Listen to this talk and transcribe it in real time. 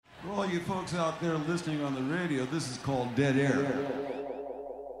For all you folks out there listening on the radio, this is called Dead Air.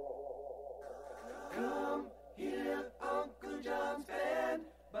 Come hear Uncle John's band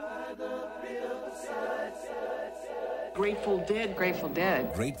by the riverside. Grateful Dead. Grateful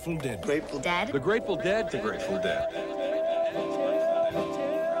Dead. Grateful Dead. Grateful Dead. The Grateful Dead. The Grateful Dead.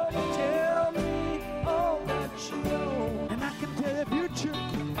 Tell me all that you know, and I can tell the future.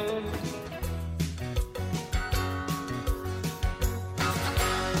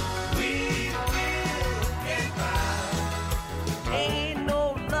 Ain't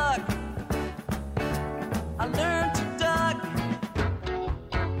no luck. I learned to duck.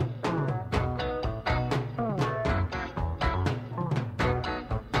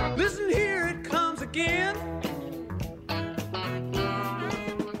 Listen, here it comes again.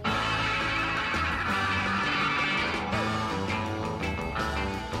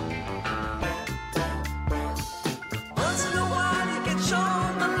 Once in a while you get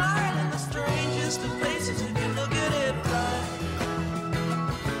shown the light in the strangest of places if you look at it right.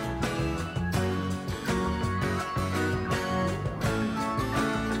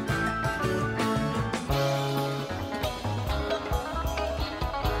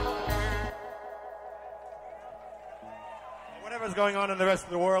 Whatever's going on in the rest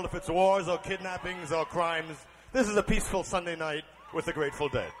of the world, if it's wars or kidnappings or crimes, this is a peaceful Sunday night with the Grateful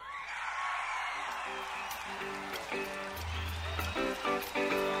Dead.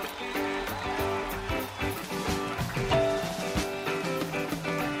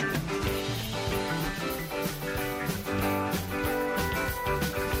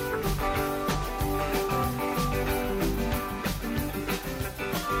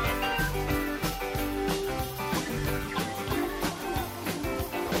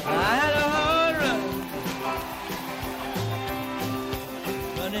 I had a hard run,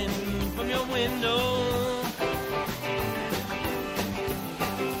 running from your window.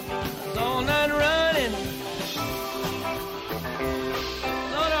 I was all night running.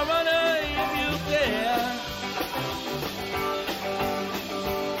 Lord, I run if you care.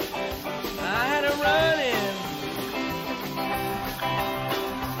 I had a running,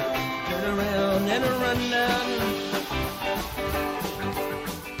 turn around and a run down.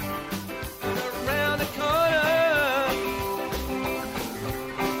 Around the corner,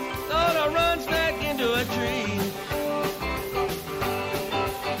 Lord, I run smack into a tree.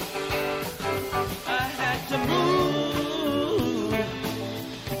 I had to move,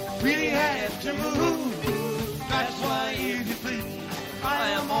 really had to move. That's why, if you please, I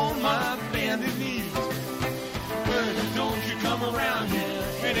am on my bended knees. But don't you come around here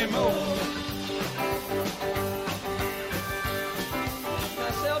anymore.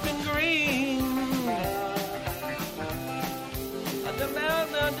 Myself in green, at the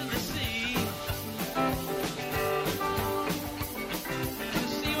mountain under the sea, to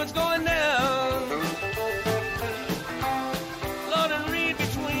see what's going down. Lord, and read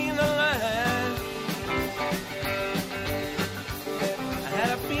between the lines. I had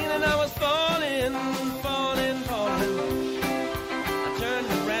a feeling I was falling, falling, falling. I turned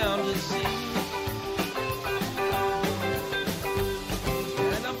around to see.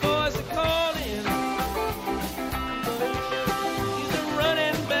 And a voice a calling, he's a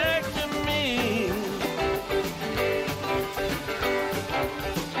running back to me.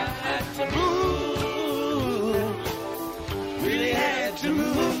 I had to move, really had to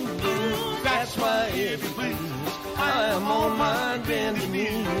move. That's why, if you please, I am on my bended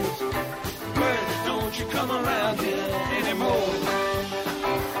knees. But don't you come around here anymore.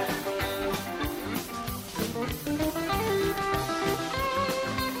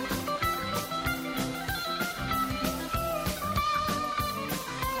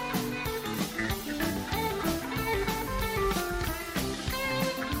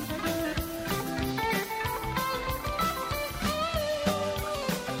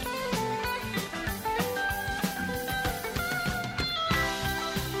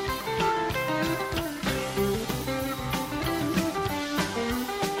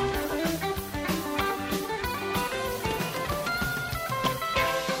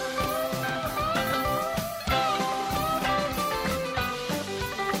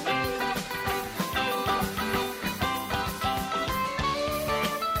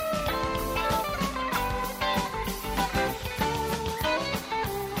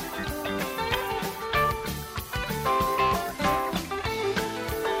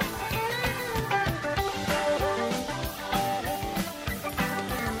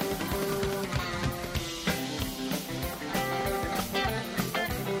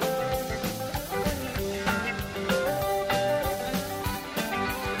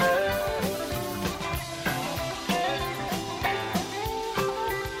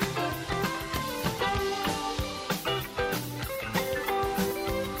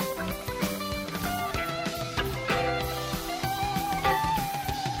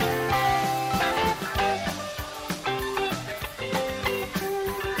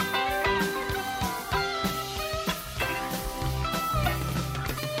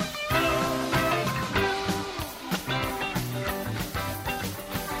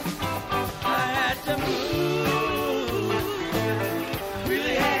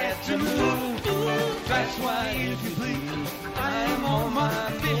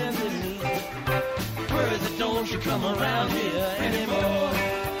 around here anymore.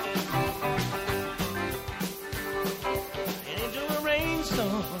 Into a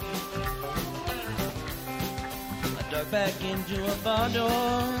rainstorm, I dug back into a bar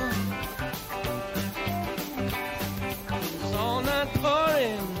door. It was all night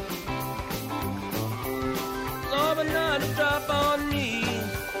pouring, Lord, but not a drop on me.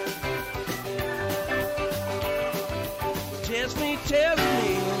 Test me, tell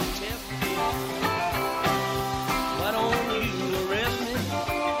me, why don't you arrest me?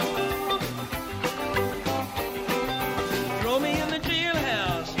 Throw me in the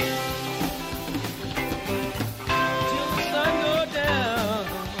jailhouse till the sun go down,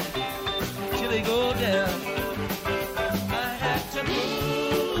 till they go down. I had to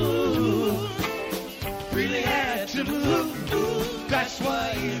move, really had to move. That's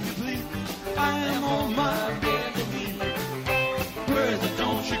why, if you please, I am on my bed to be. Bertha,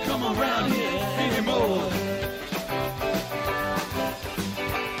 don't you come around here anymore.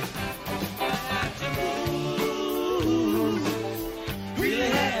 I had to move, really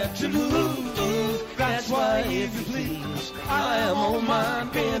had to move. That's why, if you please, I am on my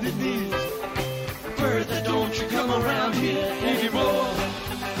bended knees. Bertha, don't you come around here anymore.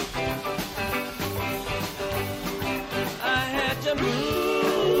 I had to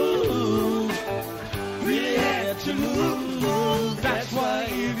move, really had to move. That's why,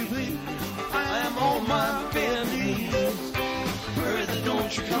 if you please, I am on my bended knees. Bertha,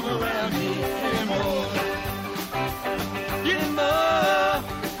 don't you come around here anymore. Anymore,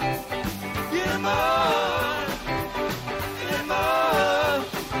 anymore, anymore,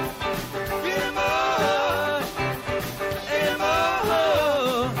 anymore,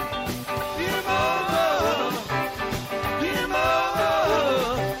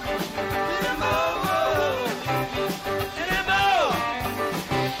 anymore,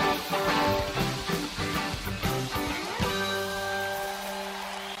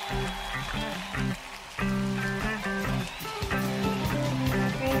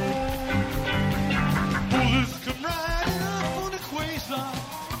 Bullets come riding up on the quasar.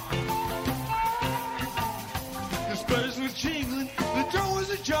 The spurs were jingling, the door was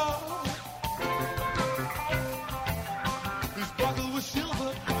ajar. His buckle was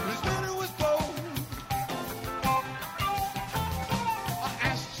silver, his banner was gold. I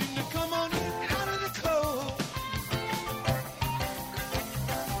asked him to come on in out of the cold.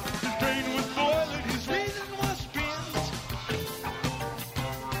 His brain was boiling, his reason was spent.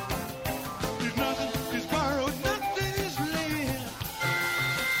 There's nothing is borrowed, nothing is lent.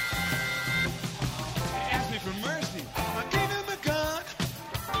 He asked me for mercy, I gave him a gun.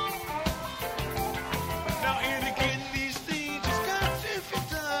 Now and again these things just got to be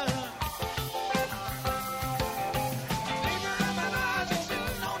done. Neighbor in my eyes is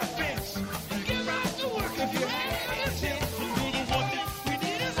sitting on the fence. You get right to work if you ain't intent. The one thing we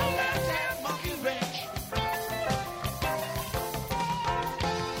need is a left-hand monkey wrench.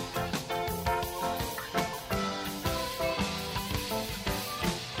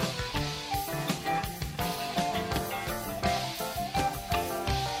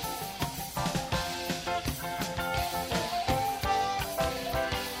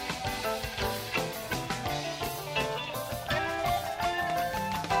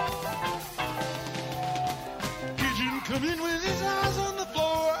 Pigeon come in with his eyes on the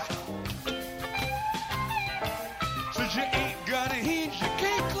floor. Said you ain't got a hinge, you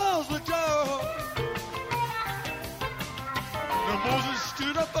can't close the door. Now Moses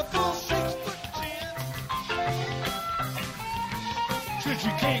stood up a full 6'10". Said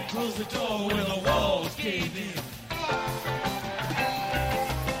you can't close the door when the walls cave in.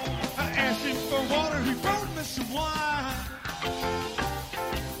 I asked him for water, he brought me some wine.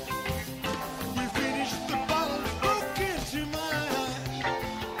 We finished the bottle and broke into mine.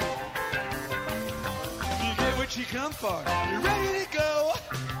 You get what you come for, you're ready to go.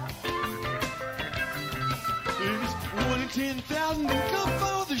 It's 1 in 10,000 to come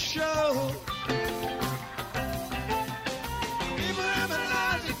for the show. Abraham and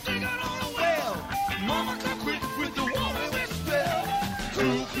Isaac, they got on a well. Mama got quit with the water with spell.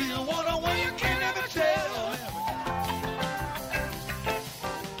 Cool, clear water where you can never tell.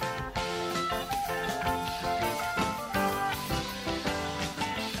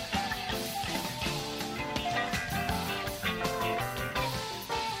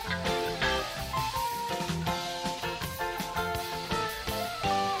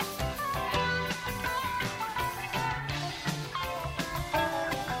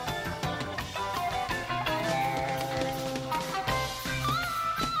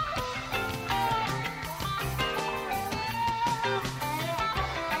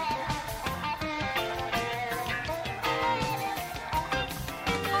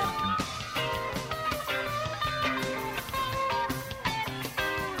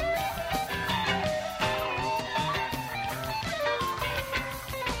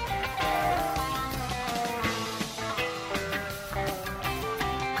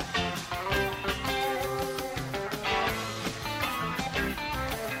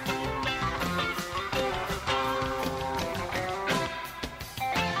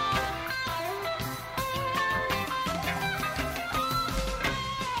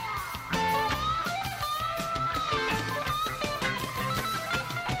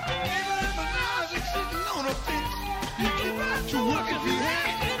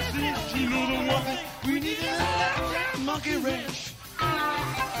 monkey wrench.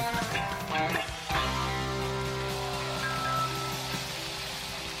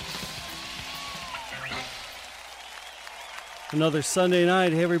 Another Sunday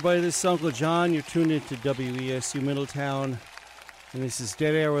night. Hey, everybody, this is Uncle John. You're tuned into WESU Middletown, and this is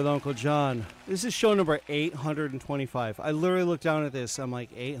Dead Air with Uncle John. This is show number 825. I literally looked down at this. I'm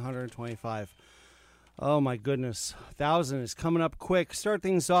like, 825. Oh, my goodness. 1,000 is coming up quick. Start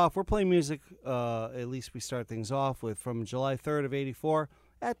things off. We're playing music, at least we start things off with, from July 3rd of 84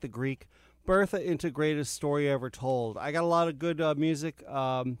 at the Greek. Bertha into Greatest Story Ever Told. I got a lot of good music.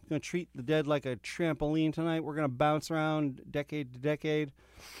 Going to treat the dead like a trampoline tonight. We're going to bounce around decade to decade.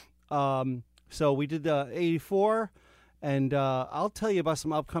 So we did 84, and I'll tell you about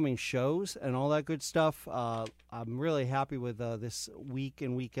some upcoming shows and all that good stuff. I'm really happy with this week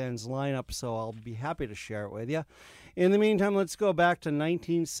and weekend's lineup, so I'll be happy to share it with you. In the meantime, let's go back to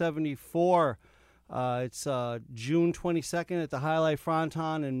 1974. It's June 22nd at the High Life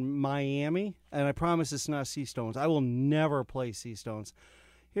Fronton in Miami, and I promise it's not Sea Stones. I will never play Sea Stones.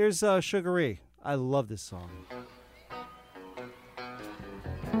 Here's Sugar Ray. I love this song.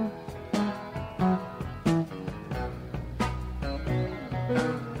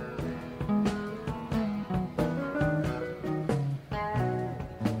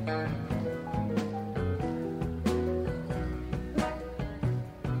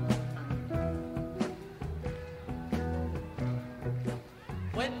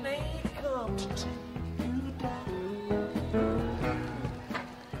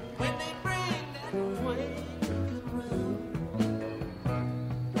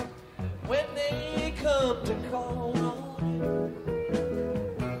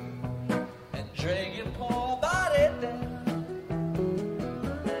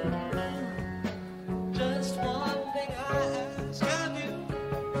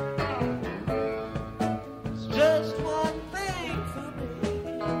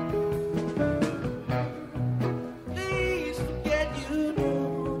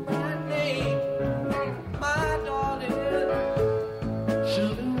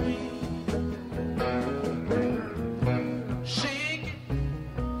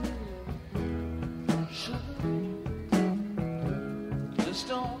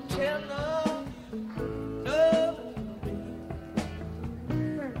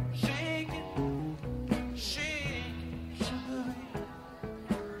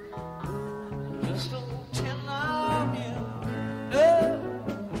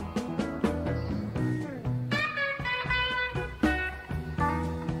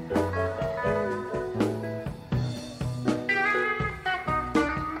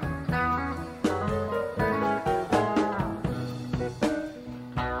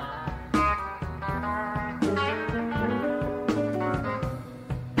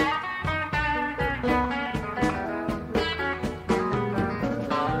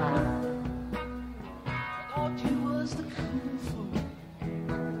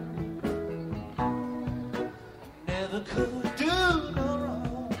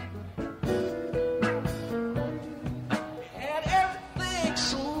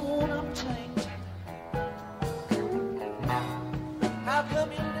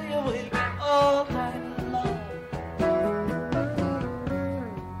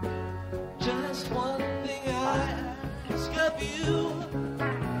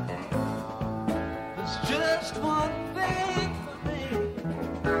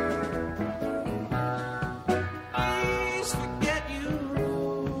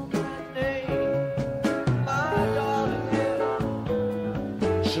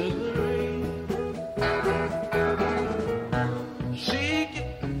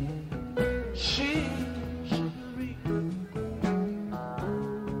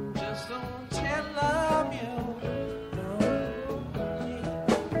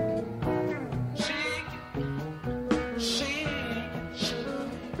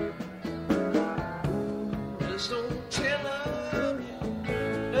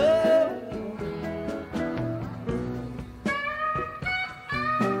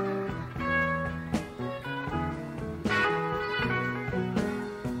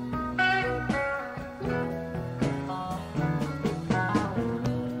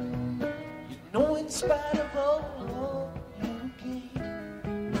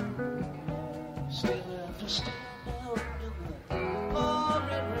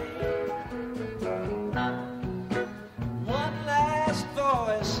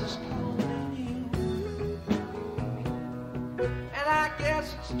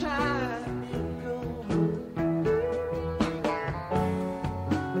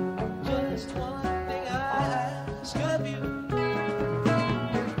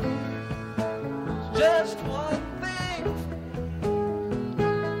 Just one thing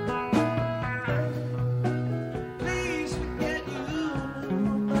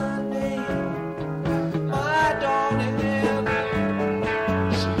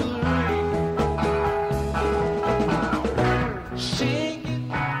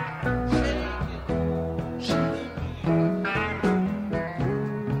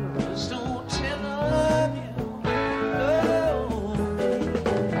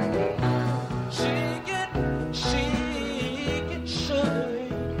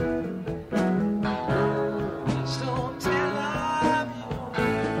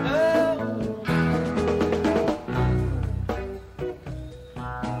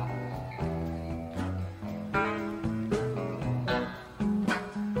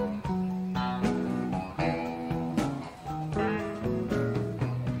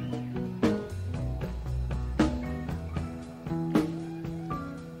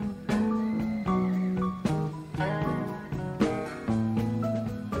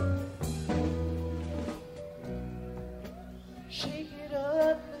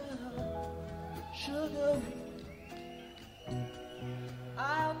But now, sugar,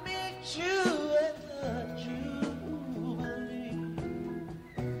 I'll meet you at the Jubilee.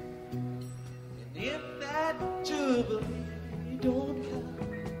 And if that Jubilee don't come,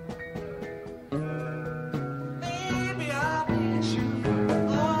 maybe I'll meet you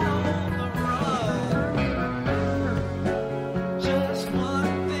on the run. Just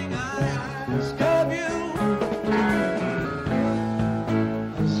one thing I ask of you.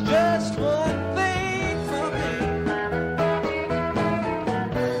 It's just one thing for me.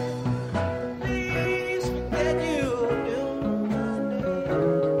 Please forget you knew my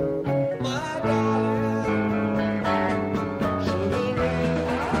name, my darling. Sugar Ray.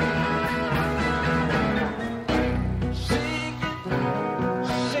 Sing it,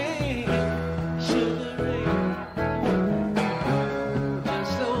 Sugar Ray.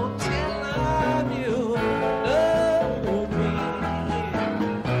 Just don't tell I'm you love me.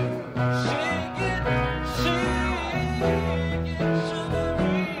 Sing it, Sugar Ray.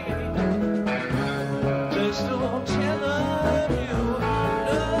 Just don't tell I'm you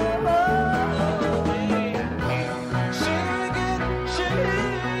love me. Sing it, Sugar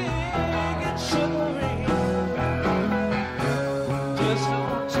Ray. Just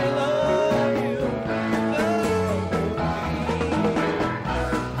don't tell I'm you love me.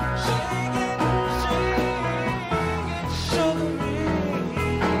 Sing it, Sugar Ray.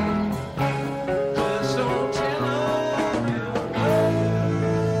 Just don't tell her you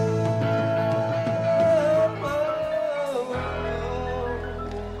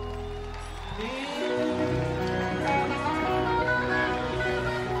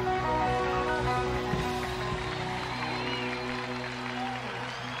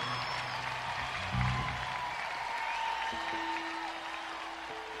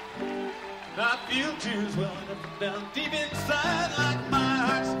I feel tears welling up and down deep inside, like my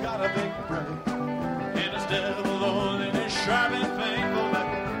heart's got a big break. And it's devil Lord and it's sharp and painful, but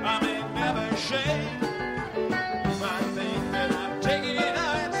I may never shake. You might think that I'm taking it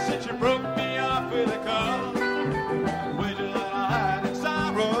out since you broke me off with a call. Way to let I hide in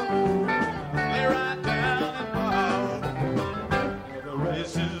sorrow, lay right down and fall. The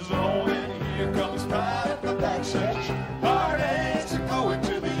race is on and here comes pride at the backstretch. Heartaches are going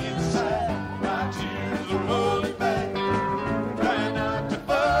to the inside. My tears are rolling back, trying not to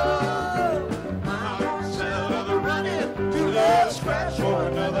fall. My heart's out of the running, too low scratch for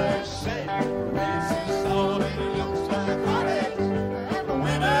another shake. Race is on and it looks like heartaches, and the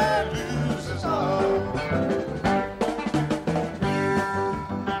winner loses all.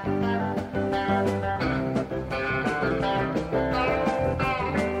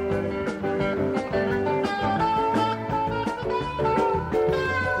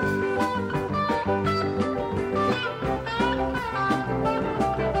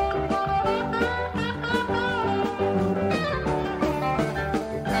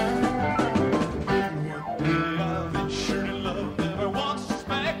 I've been sure to love, never once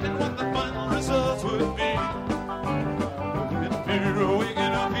suspected what the final results would be. With fear of waking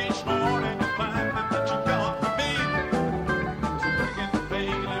up each morning and finding that you're gone from me. So breaking the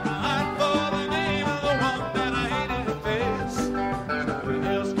pain in my heart for the name of the one that I hated to face. Somebody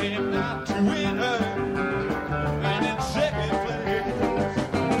else came down to win her, and in second place.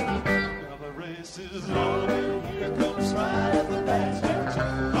 Now the race is on and here comes right at the backstretch.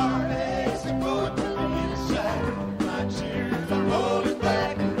 Heartaches are going to the inside. My tears are rolling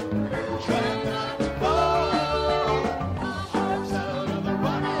back, trying not to fall. Heart's out of the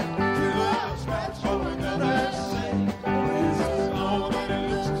running, too loud scratch for another sake. This is on and it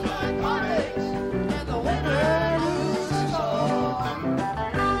looks like heartaches, and the winner loses all.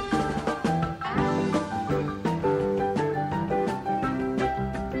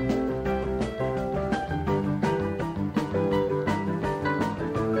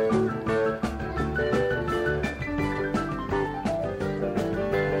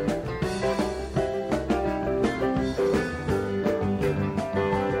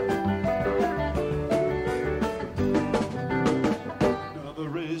 Now the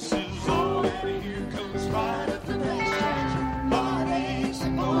race is on and here comes right at the backstretch. Heartaches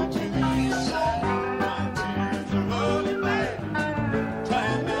are going to the inside. My tears are rolling back,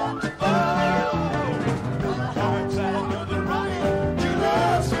 trying not to fall. My heart's out of the running, too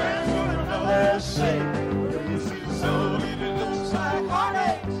loud scratch for another sake. Race is on and it looks like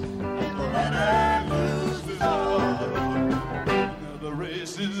heartaches, and the winner loses all. Now the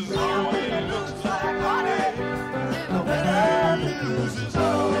race is on and it looks like heartaches, and the winner loses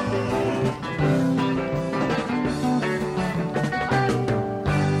all.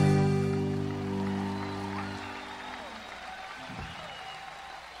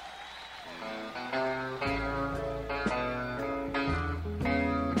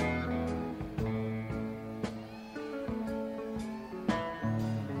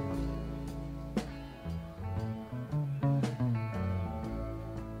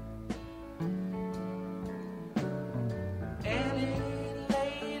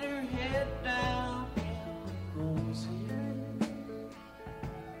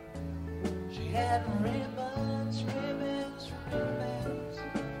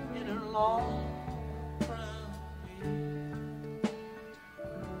 long brown hair.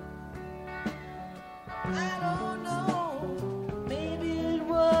 I don't know, maybe it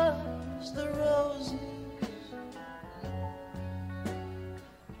was the roses.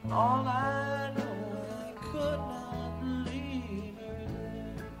 All I know, I could not leave her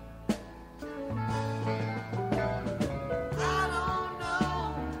there. I don't know,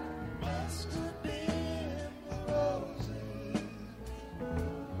 must have been the roses.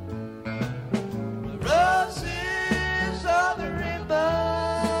 The roses are the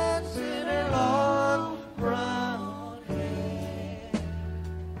ribbons in her long brown hair.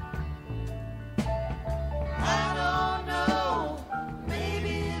 I don't know,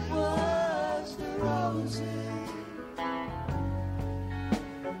 maybe it was the roses.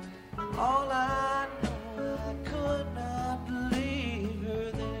 All I know, I could not leave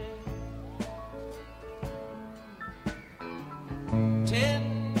her there.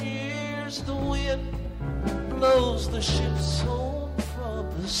 10 years the wind blows the ships home from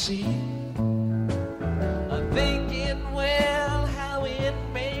the sea. I'm thinking, well, how it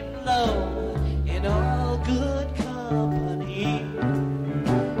may blow in all good company.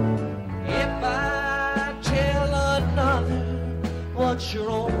 If I tell another what your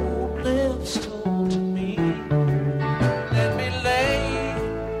own lips told to me, let me lay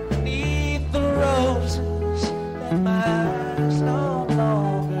beneath the roses that my eyes no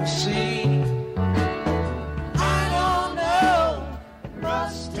longer see. I don't know, it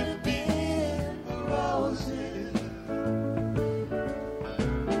must have been the roses.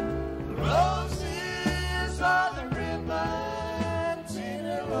 The roses are the ribbons in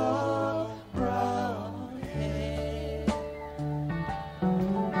her long brown hair.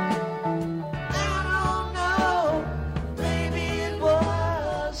 I don't know, maybe it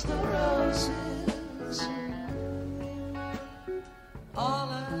was the roses. All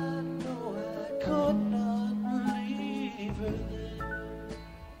I know, I could not leave her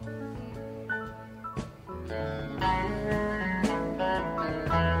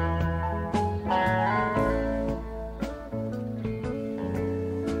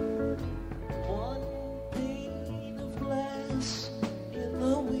One pane of glass in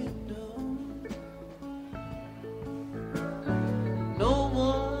the window. No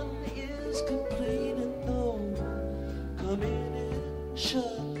one is complaining though. Come in and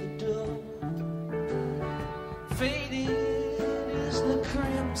shut the door. Faded is the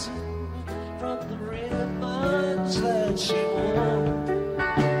crimson from the ribbons that she wore.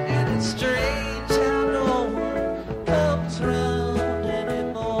 And it's strange how no one comes round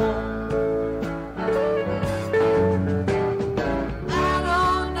anymore. I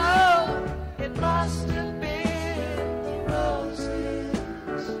don't know, it must have been the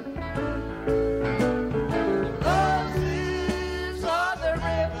roses. The roses are the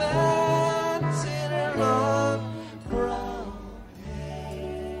ribbons in her long brown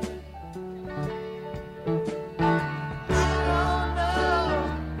hair. I don't know,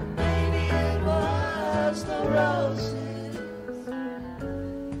 maybe it was the roses.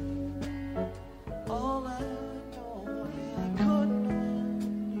 All I know, I could not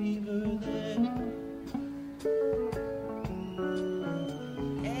leave her there.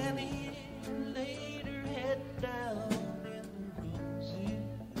 Annie laid her head down in the roses.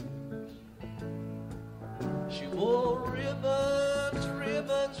 She wore ribbons,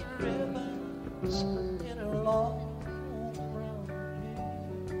 ribbons, ribbons in her long brown hair.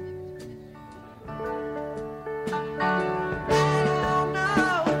 I don't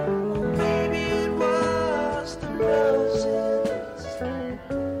know, maybe it was the roses.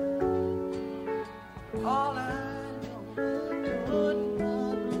 All I know, I could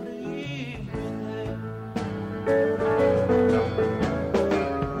not leave her there.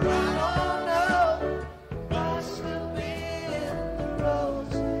 I don't know, must have been the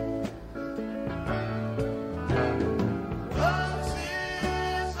roses.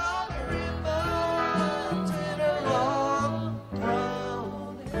 Roses are the ribbons in her long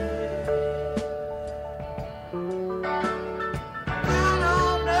brown hair. I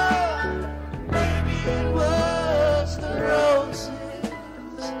don't know, maybe it was the roses.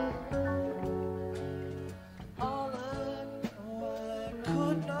 All I know, I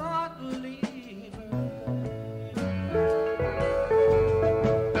could not leave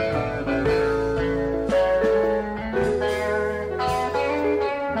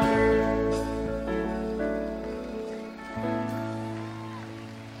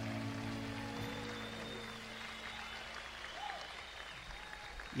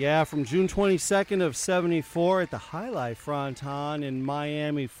Yeah, from June 22nd of 74 at the High Life Fronton in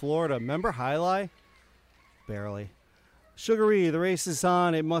Miami, Florida. Remember High Life? Barely. Sugary, the race is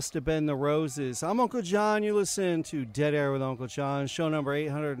on. It must have been the roses. I'm Uncle John. You listen to Dead Air with Uncle John, show number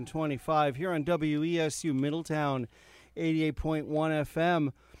 825 here on WESU Middletown, 88.1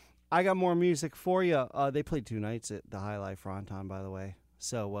 FM. I got more music for you. They played 2 nights at the High Life Fronton, by the way.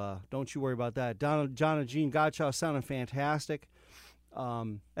 So don't you worry about that. John and Gene Gottschall sounding fantastic.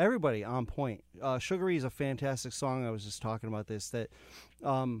 Everybody on point. Sugary is a fantastic song. I was just talking about this. That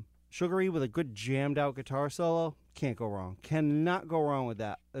Sugary with a good jammed out guitar solo, can't go wrong. Cannot go wrong with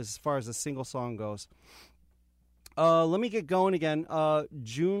that as far as a single song goes. Let me get going again.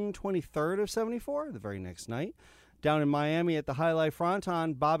 June 23rd of 74, the very next night, down in Miami at the High Life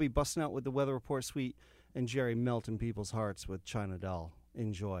Fronton, Bobby busting out with the Weather Report Suite and Jerry melting people's hearts with China Doll.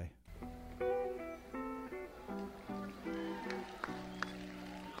 Enjoy.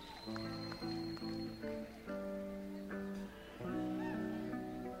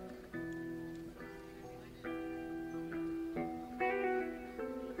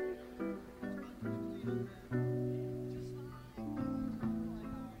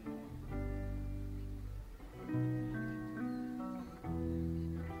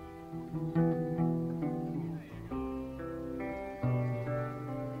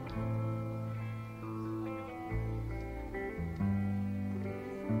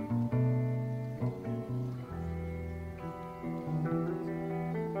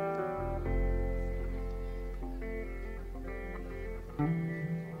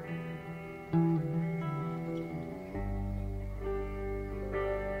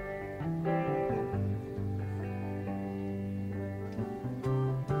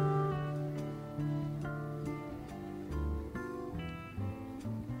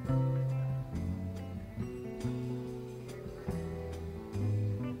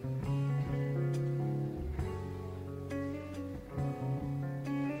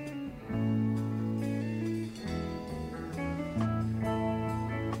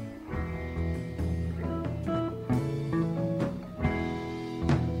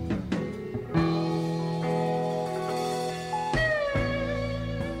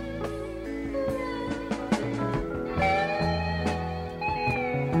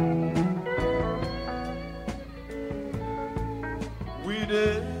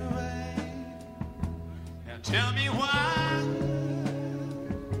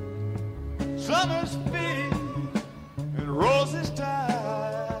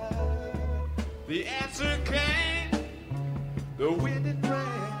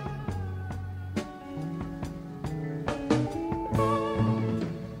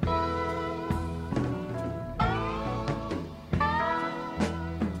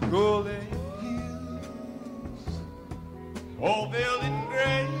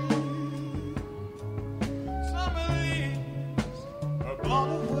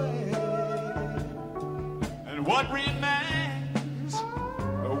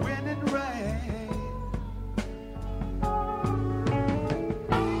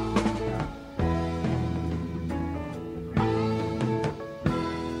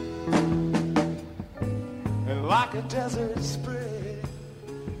 Desert spread,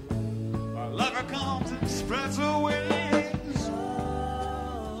 our lover comes and spreads her wings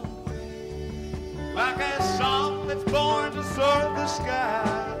like a song that's born to soar the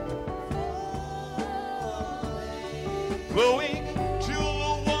sky, flowing till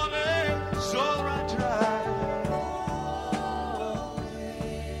the water so run dry,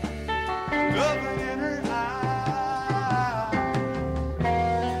 love in her eye.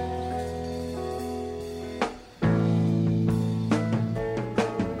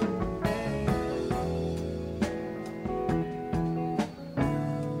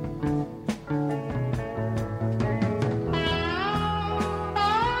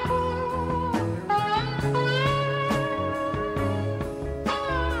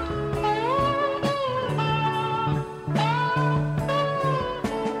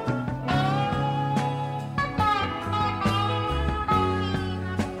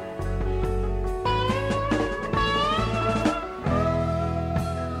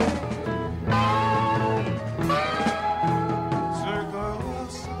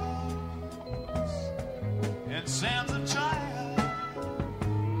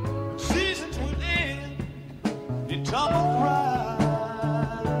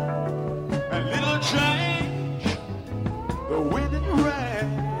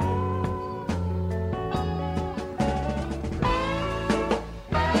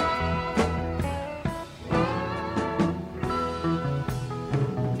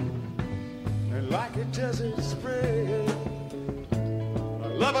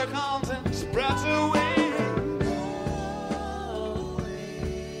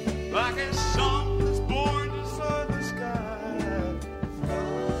 Like a song that's born to soar the sky.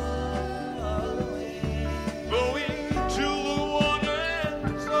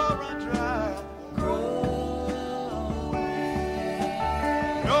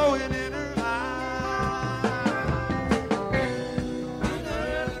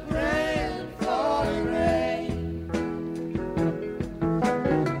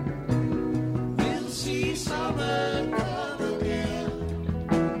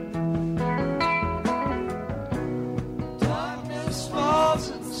 falls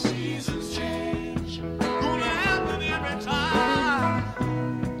and the seasons change. Gonna happen every time.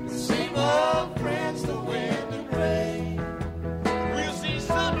 Same old friends, the wind and rain. We'll see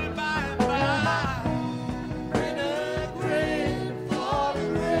summer by and by. Winter, rain, fall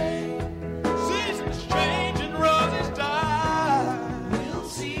and rain. Seasons change and roses die. We'll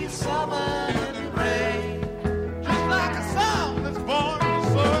see summer and rain. Just like a song that's born to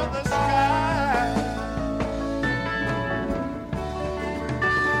serve the sky.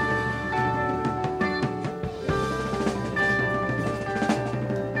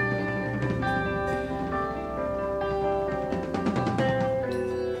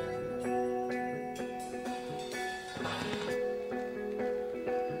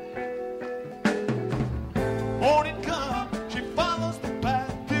 Morning comes, she follows the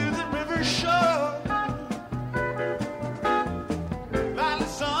path to the river shore. Valley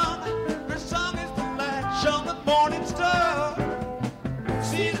song, her song is the latch on the morning star.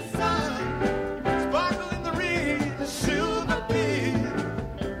 See the sun sparkle in the reed, the silver bead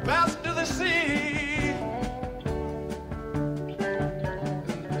pass into the sea.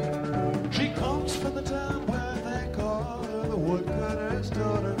 She comes from the town where they call her the woodcutter's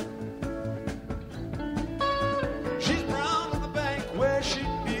daughter. She's brown on the bank where she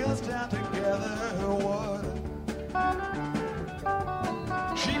kneels down to gather her water.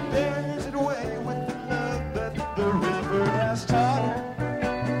 She bears it away with the love that the river has taught her.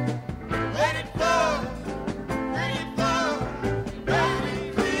 Let it flow, let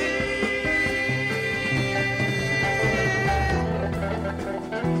me feel.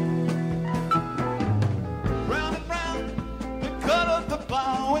 Round and round, the cut of the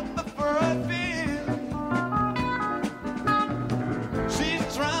plow in the furrowed field.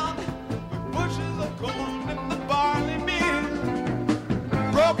 Seasons round with bushes of corn and the barley meal.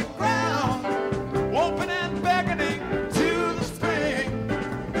 Broken ground, open and beckoning to the spring.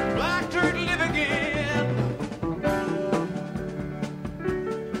 Black dirt live again.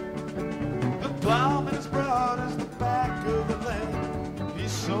 The plowman is broad as the back of the land.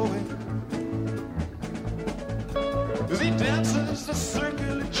 He's sowing as he dances the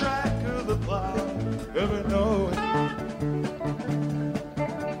circular track of the plow, ever knowing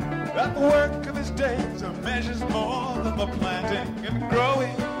that the work of his days measures more than the planting and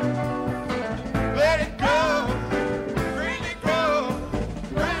growing. Let it go, really grow,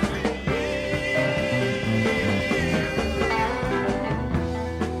 really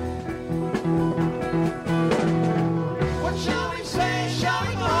what shall we say? Shall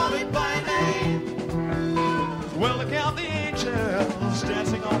we call it by name? Well, look out the angels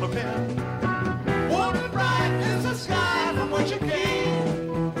dancing on the pin. Warm and bright is the sky from which you came.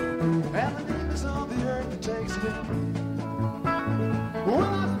 And the name is on the earth that takes it in. When I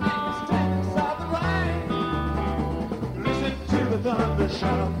stand inside the rain, listen to the thunder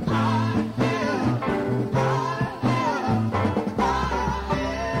shout.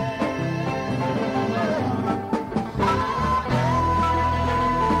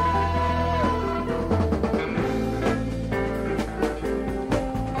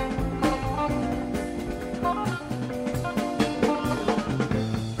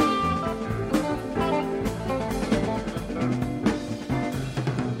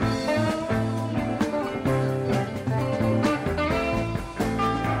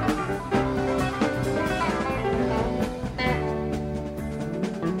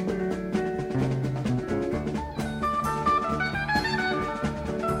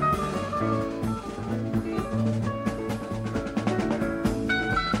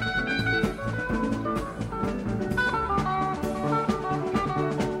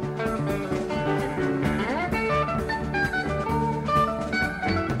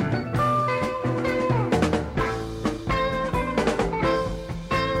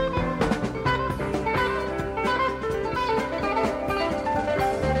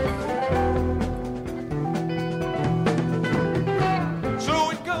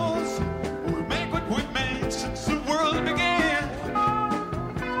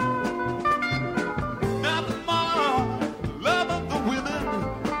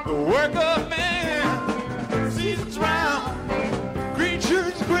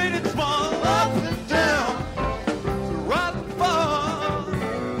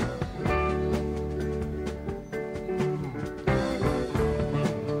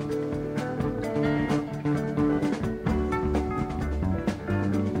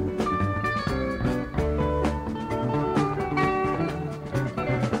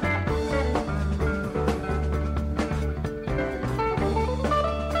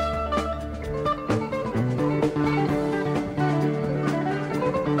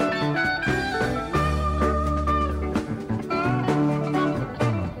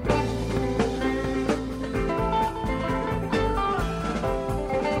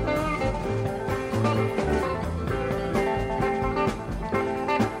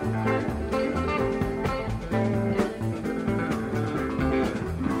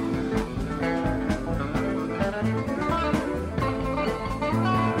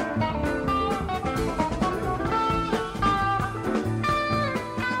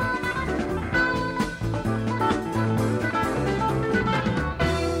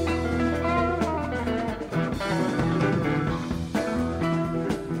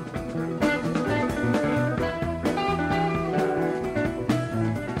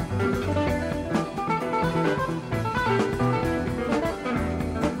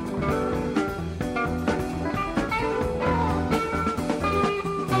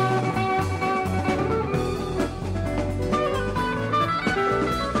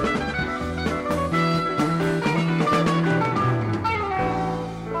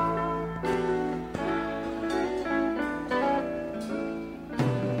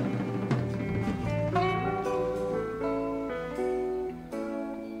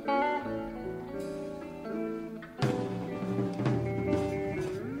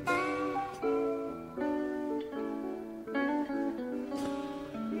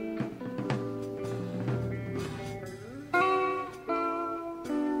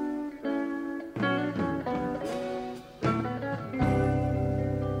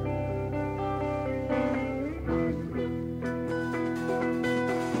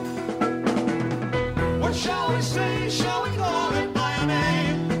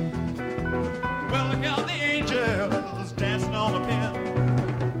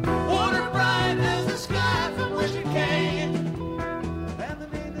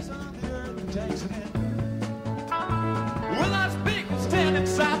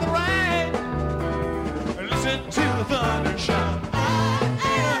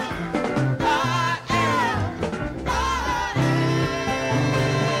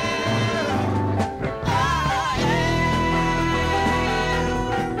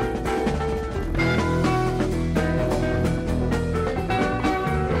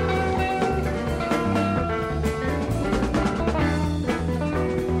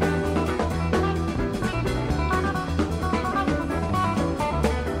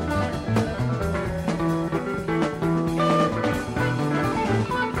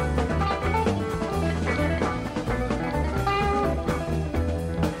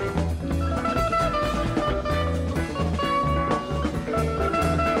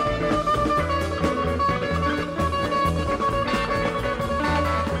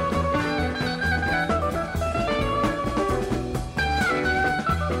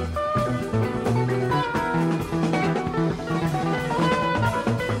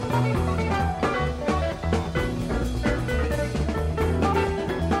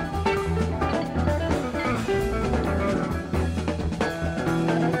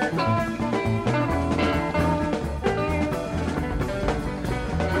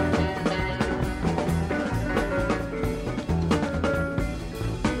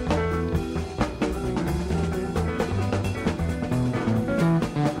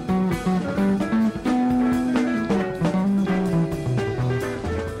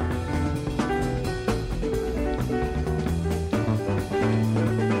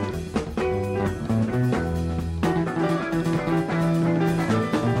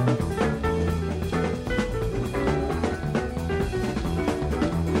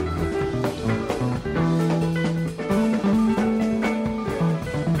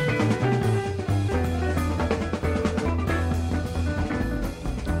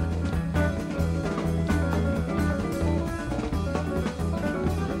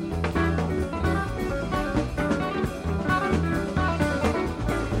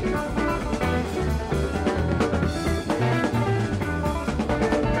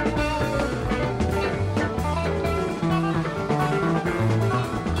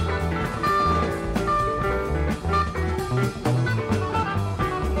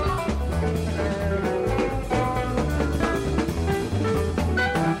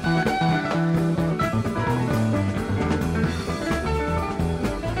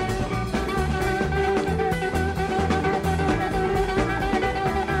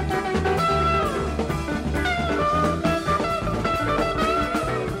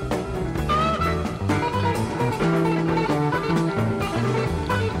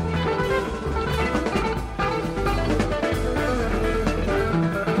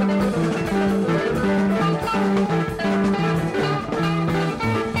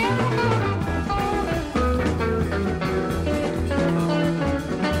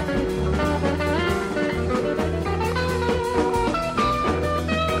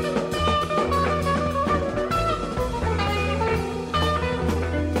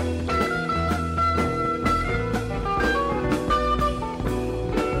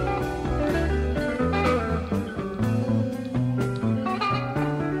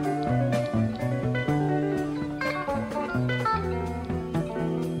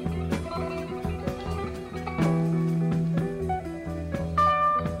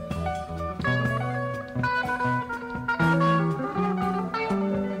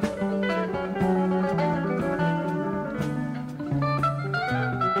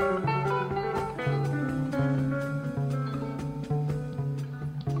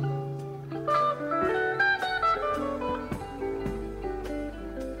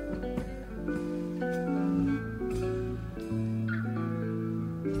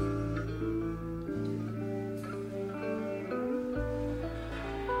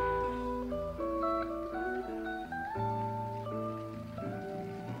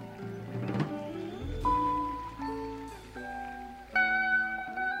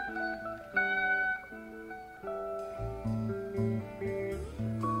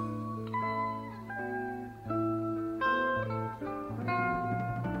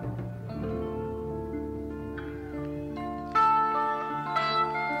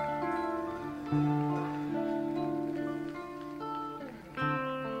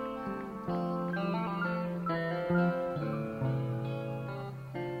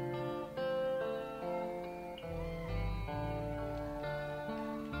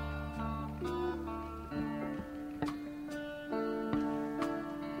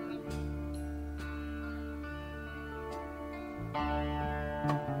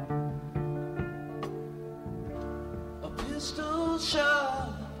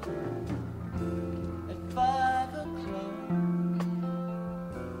 sharp at 5 o'clock.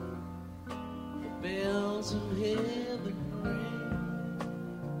 The bells of heaven ring.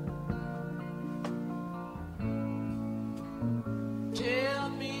 Tell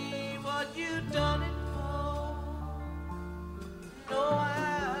me what you done it for. No,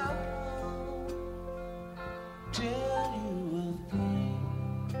 I won't tell you a thing.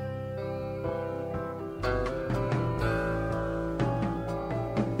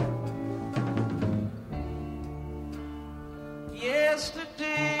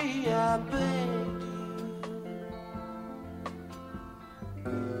 Yesterday I begged you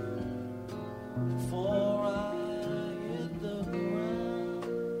before I hit the ground.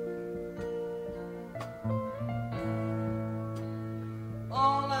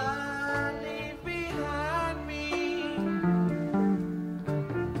 All I leave behind me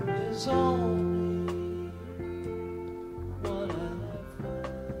is only what I found.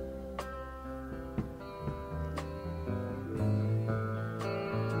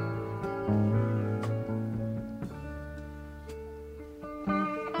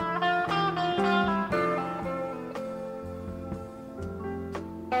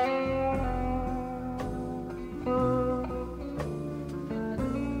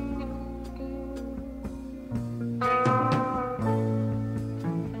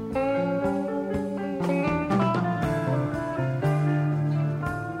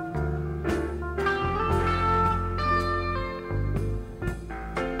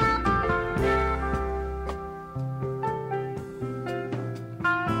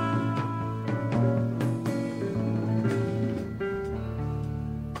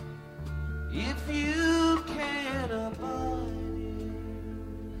 If you can't abide it,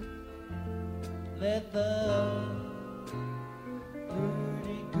 let the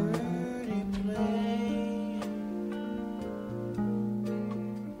hurdy-gurdy play.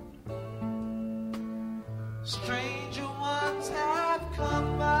 Stranger ones have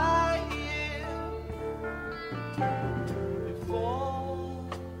come by here before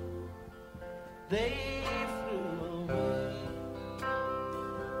they flew away.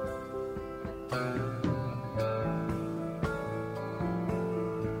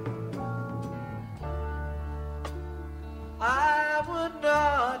 I would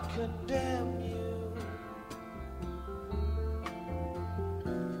not condemn you,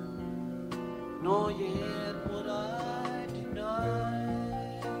 nor yet would I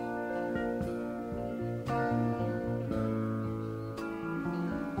deny.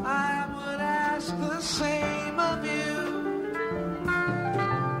 I would ask the same of you.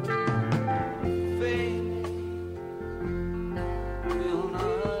 Fate will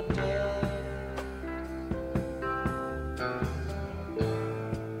not die.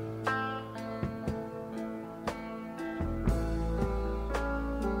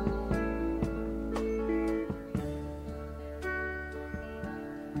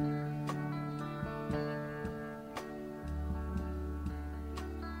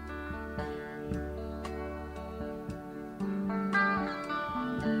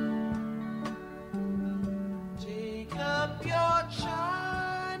 Take up your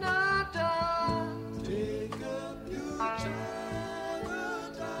China doll. Take up your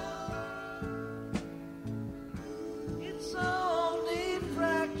China doll. It's only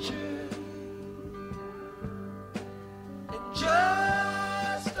fractured and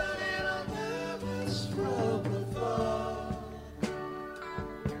just a little nervous from the fall.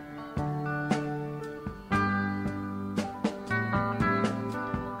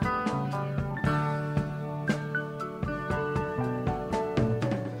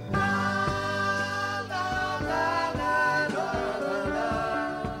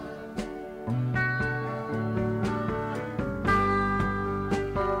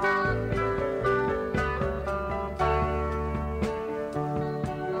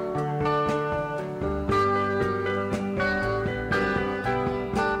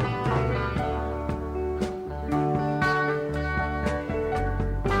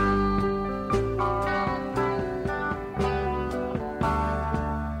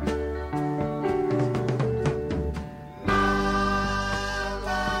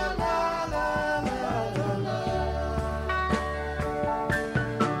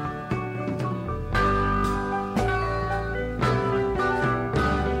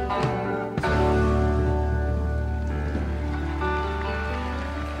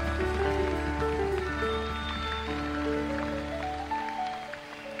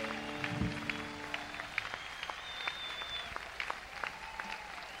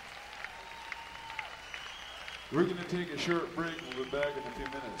 We're going to take a short break. We'll be back in a few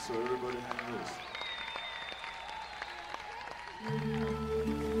minutes, so everybody hang loose.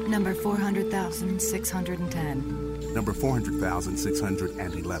 Number 400,610. Number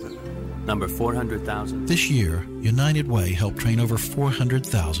 400,611. Number 400,000. This year, United Way helped train over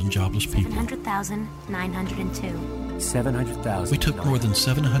 400,000 jobless people. 700,902. 700,000. We took more than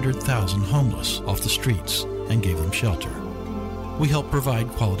 700,000 homeless off the streets and gave them shelter. We helped provide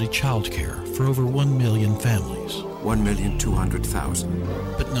quality child care for over 1 million families.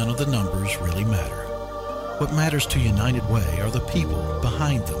 1,200,000. But none of the numbers really matter. What matters to United Way are the people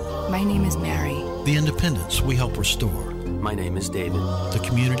behind them. My name is Mary. The independence we help restore. My name is David. The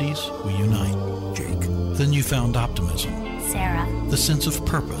communities we unite. Jake. The newfound optimism. Sarah. The sense of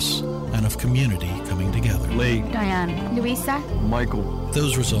purpose and of community coming together. Lee. Diane. Louisa. Michael.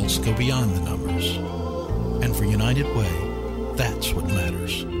 Those results go beyond the numbers. And for United Way, that's what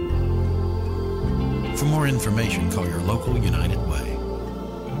matters. For more information, call your local United Way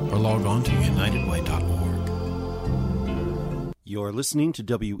or log on to unitedway.org. You're listening to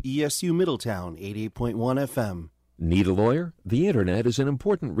WESU Middletown, 88.1 FM. Need a lawyer? The Internet is an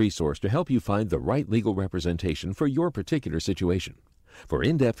important resource to help you find the right legal representation for your particular situation. For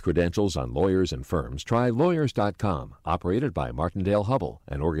in-depth credentials on lawyers and firms, try Lawyers.com, operated by Martindale Hubble,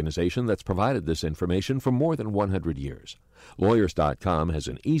 an organization that's provided this information for more than 100 years. Lawyers.com has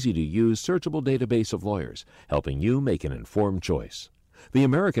an easy-to-use, searchable database of lawyers, helping you make an informed choice. The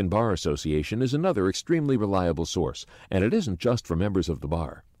American Bar Association is another extremely reliable source, and it isn't just for members of the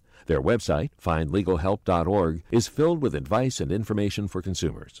bar. Their website, findlegalhelp.org, is filled with advice and information for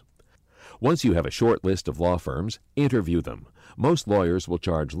consumers. Once you have a short list of law firms, interview them. Most lawyers will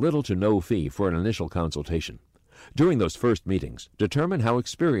charge little to no fee for an initial consultation. During those first meetings, determine how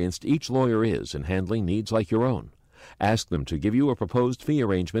experienced each lawyer is in handling needs like your own. Ask them to give you a proposed fee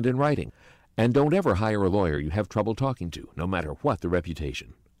arrangement in writing. And don't ever hire a lawyer you have trouble talking to, no matter what the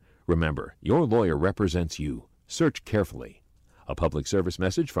reputation. Remember, your lawyer represents you. Search carefully. A public service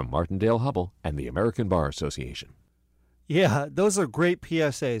message from Martindale Hubble and the American Bar Association. Yeah, those are great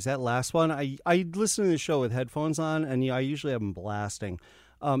PSAs. That last one, I listen to the show with headphones on, and I usually have them blasting.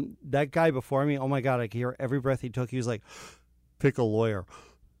 That guy before me, oh my God, I could hear every breath he took. He was like, pick a lawyer.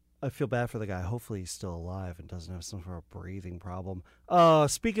 I feel bad for the guy. Hopefully he's still alive and doesn't have some sort of breathing problem.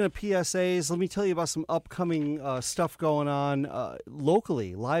 Speaking of PSAs, let me tell you about some upcoming stuff going on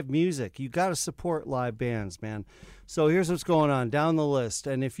locally. Live music. You got to support live bands, man. So here's what's going on down the list.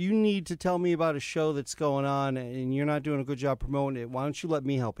 And if you need to tell me about a show that's going on and you're not doing a good job promoting it, why don't you let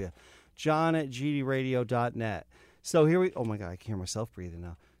me help you? John@gdradio.net. So here we... Oh, my God, I can hear myself breathing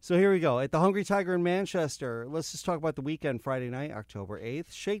now. So here we go. At the Hungry Tiger in Manchester, let's just talk about the weekend, Friday night, October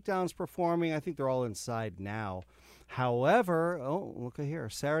 8th. Shakedown's performing. I think they're all inside now. However, oh, look at here.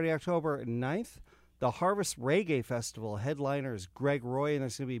 Saturday, October 9th, the Harvest Reggae Festival. Headliner is Greg Roy, and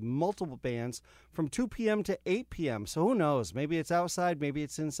there's going to be multiple bands from 2 p.m. to 8 p.m. So who knows? Maybe it's outside. Maybe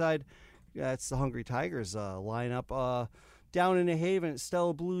it's inside. That's the Hungry Tigers lineup. Down in New Haven at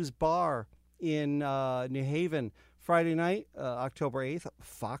Stella Blues Bar in New Haven. Friday night, October 8th,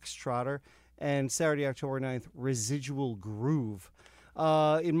 Foxtrotter, and Saturday, October 9th, Residual Groove.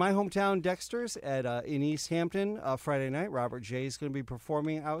 In my hometown, Dexter's in East Hampton, Friday night, Robert J. is going to be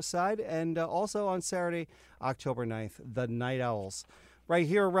performing outside, and also on Saturday, October 9th, the Night Owls. Right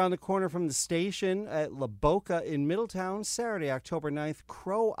here around the corner from the station at La Boca in Middletown, Saturday, October 9th,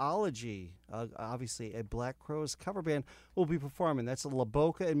 Crowology, obviously a Black Crowes cover band, will be performing. That's La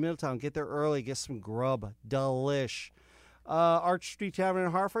Boca in Middletown. Get there early, get some grub. Delish. Arch Street Tavern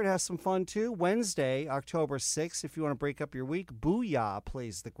in Hartford has some fun, too. Wednesday, October 6th, if you want to break up your week, Booyah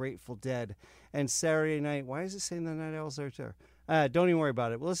plays the Grateful Dead. And Saturday night, why is it saying the Night Owls are there? Don't even worry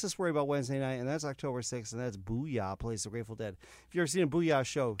about it. Well, let's just worry about Wednesday night, and that's October 6th, and that's Booyah plays the Grateful Dead. If you've ever seen a Booyah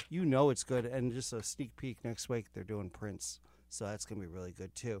show, you know it's good. And just a sneak peek, next week they're doing Prince, so that's going to be really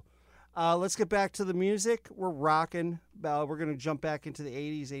good, too. Let's get back to the music. We're rocking. We're going to jump back into the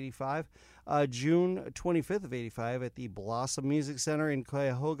 80s, 85. June 25th of 85 at the Blossom Music Center in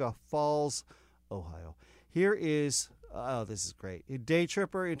Cuyahoga Falls, Ohio. Here is, oh, this is great, Day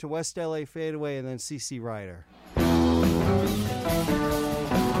Tripper into West LA Fadeaway, and then CC Rider.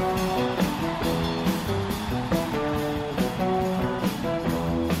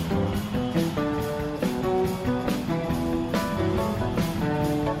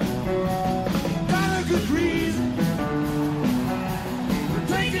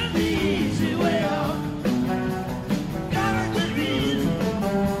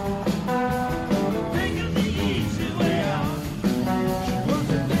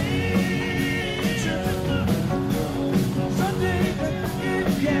 Sunday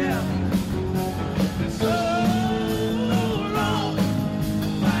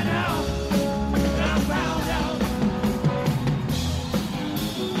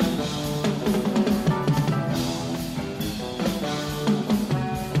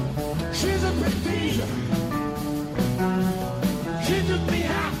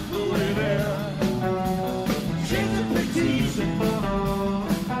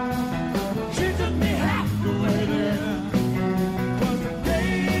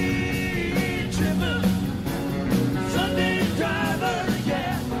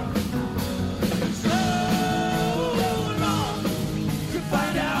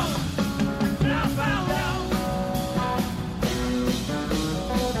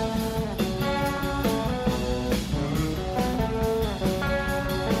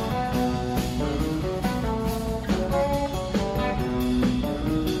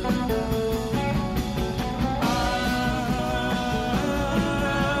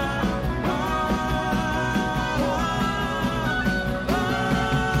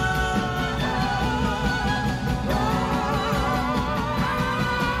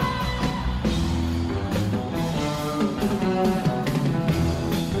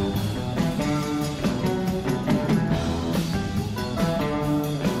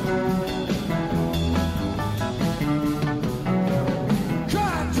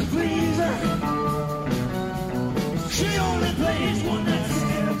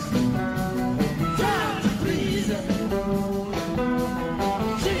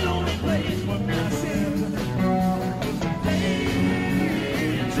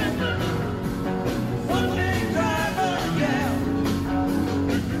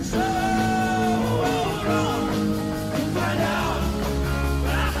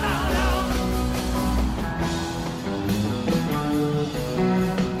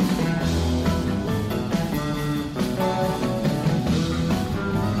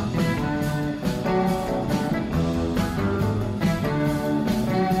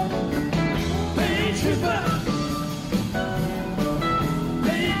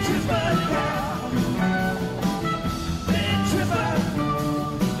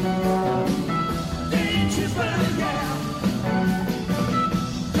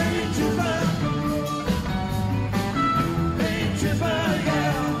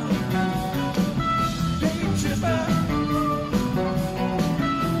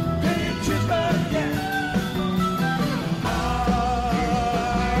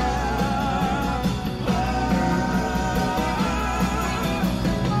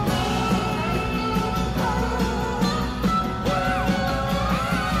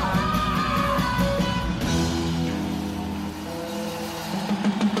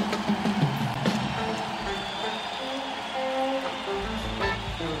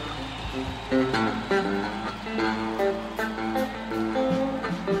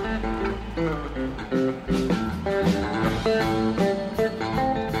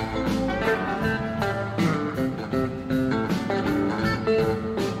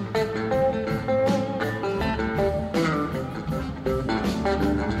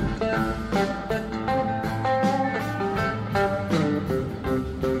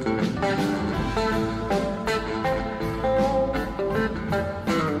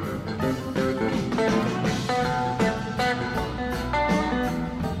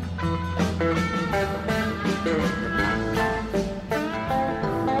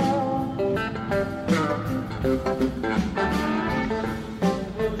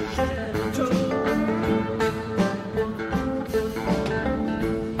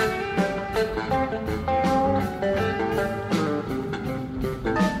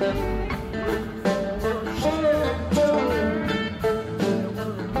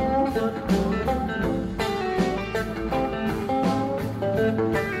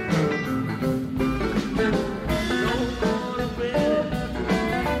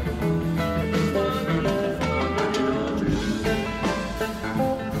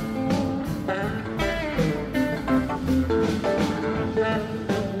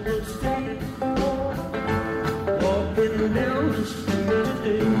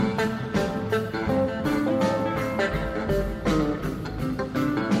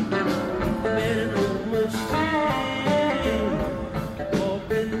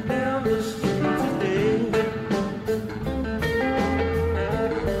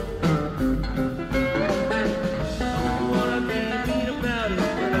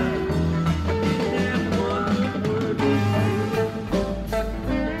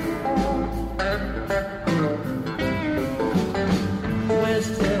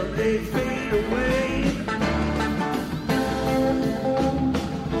till they fade away.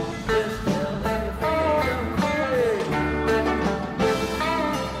 Just till they fade away.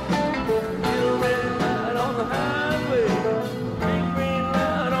 Little red light on the highway, big green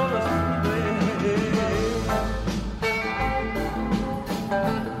light on the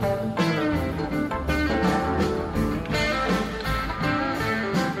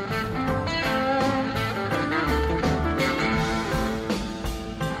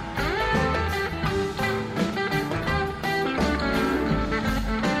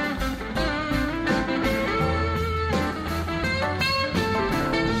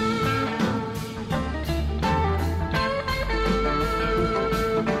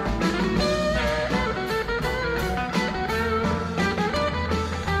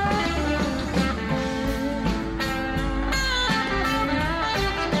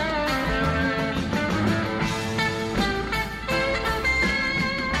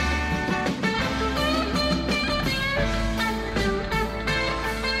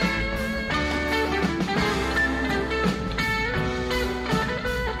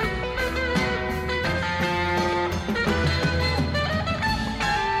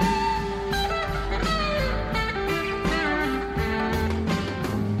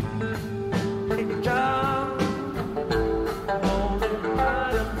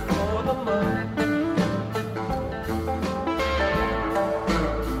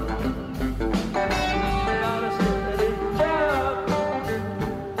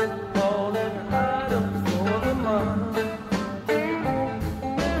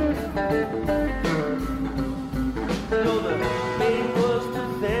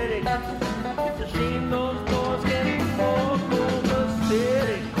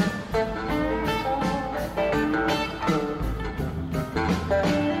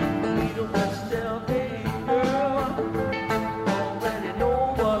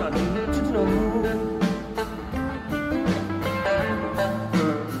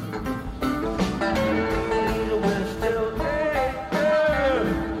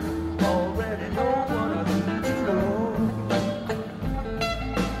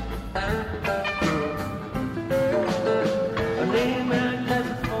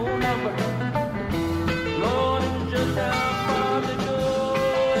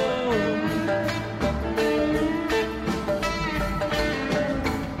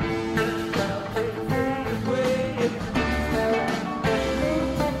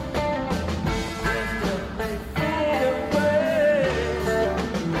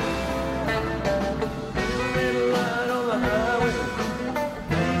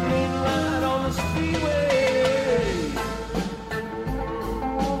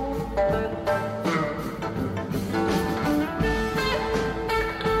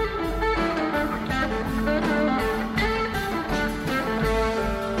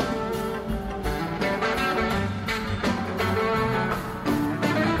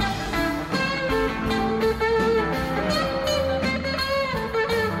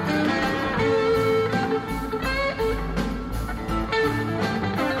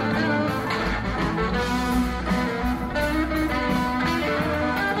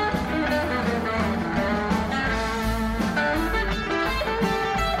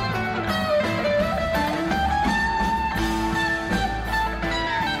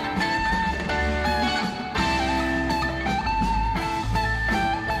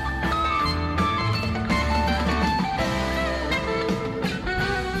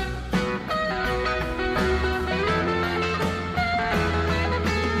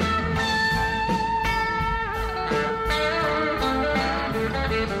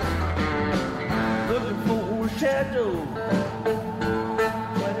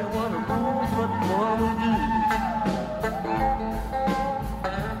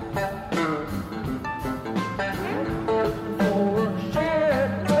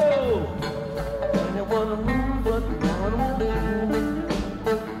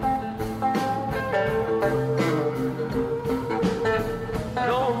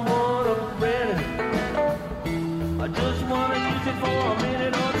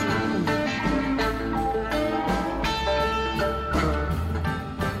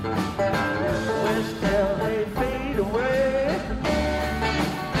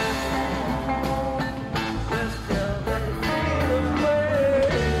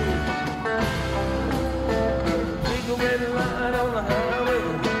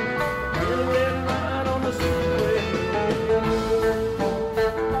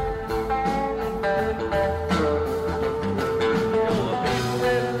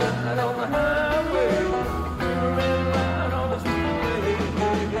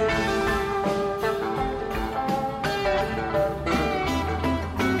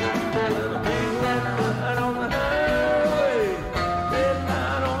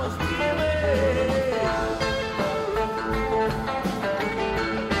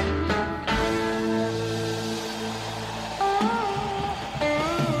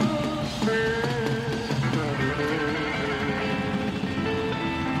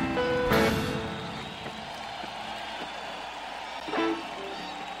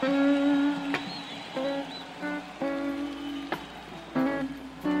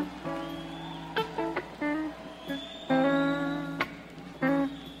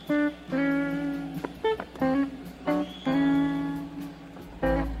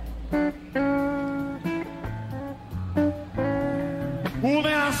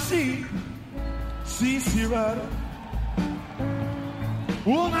now see Rider.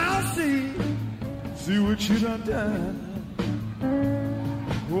 Oh, now see what you done.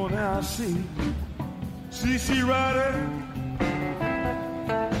 Oh, now see Rider.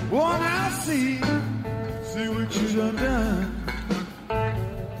 Oh, now see what you done.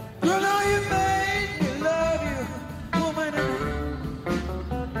 Girl, now you made me love you, woman.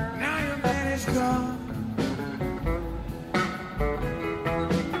 Now your man is gone.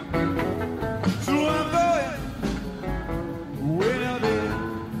 So I'm going way out there,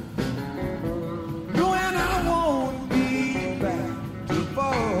 knowing I won't be back to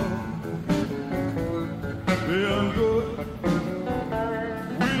fall. Yeah, I'm going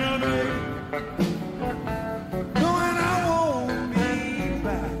way out there, knowing I won't be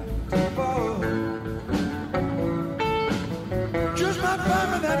back to fall. Just my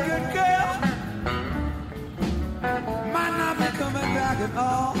finding that good girl might not be coming back at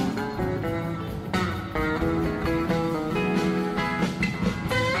all.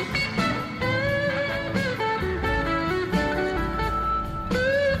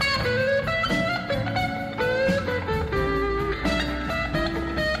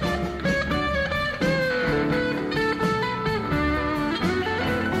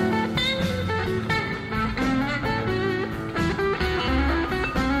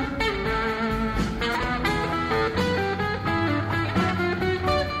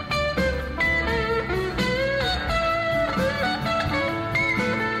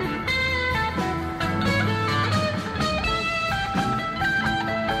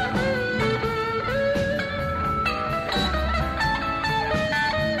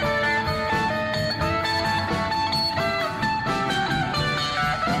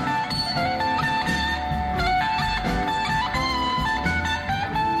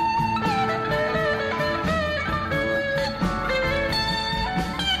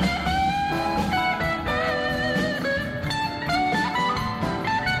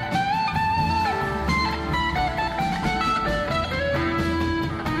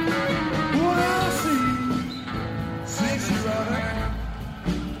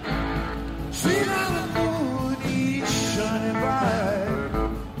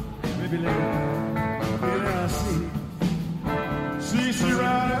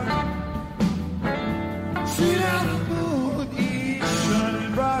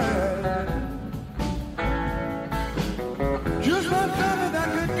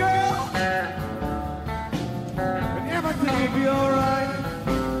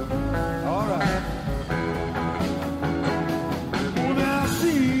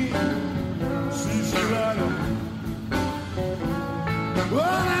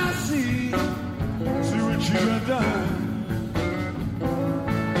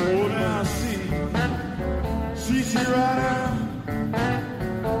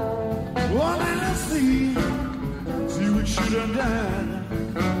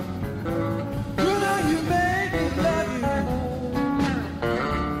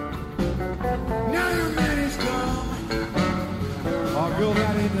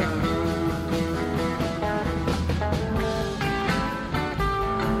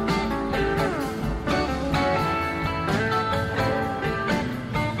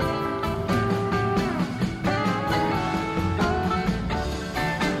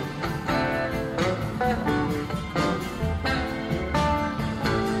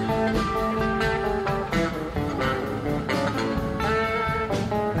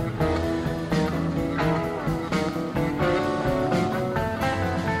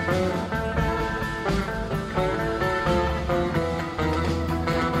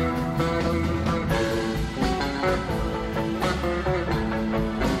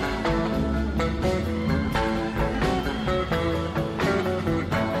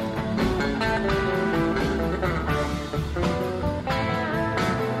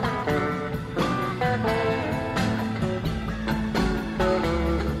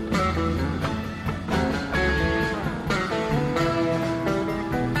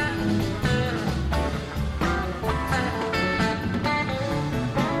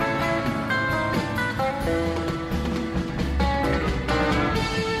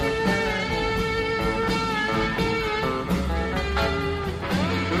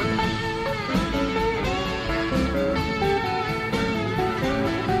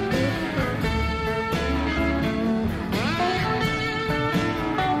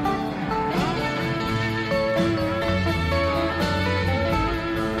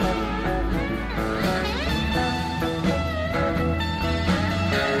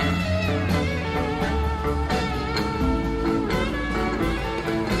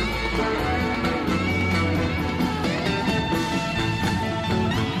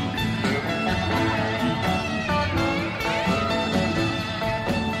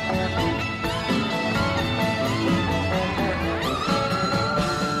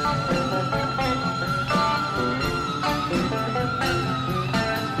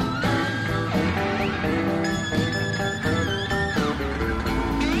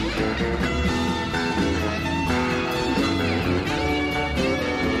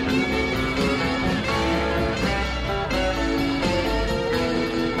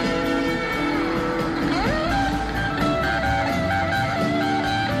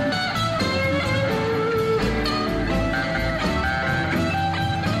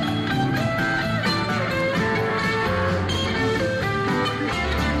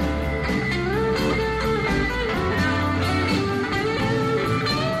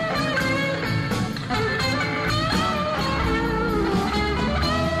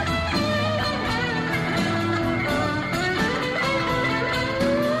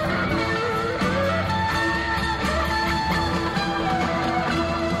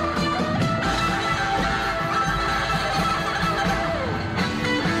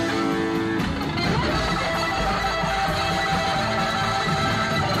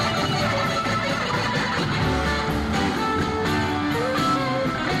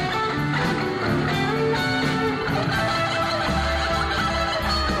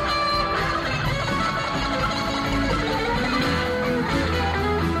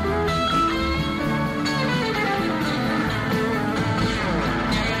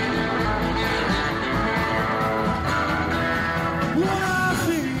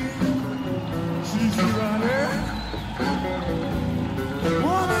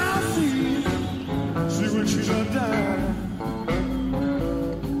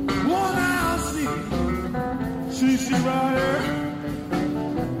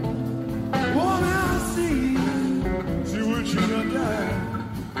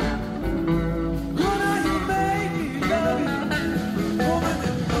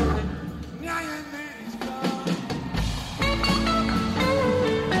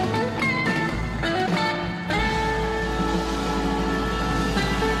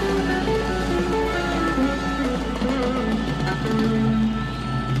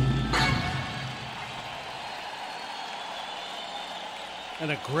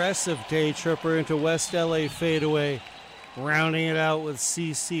 Aggressive Day Tripper into West LA Fadeaway, rounding it out with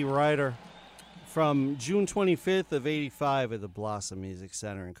CC Rider from June 25th of 85 at the Blossom Music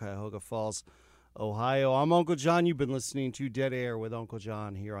Center in Cuyahoga Falls, Ohio. I'm Uncle John. You've been listening to Dead Air with Uncle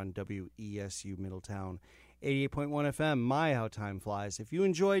John here on WESU Middletown 88.1 FM, My How Time Flies. If you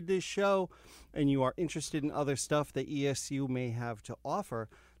enjoyed this show and you are interested in other stuff that ESU may have to offer,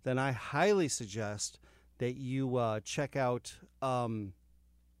 then I highly suggest that you check out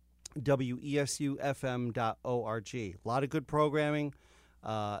WESUFM.org. A lot of good programming.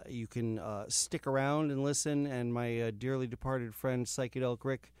 You can stick around and listen. And my dearly departed friend, Psychedelic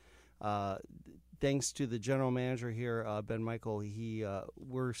Rick, thanks to the general manager here, Ben Michael,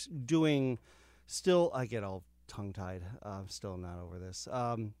 we're doing still, I get all tongue-tied. I'm still not over this.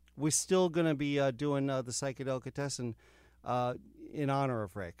 We're still going to be doing the Psychedelicatessen in honor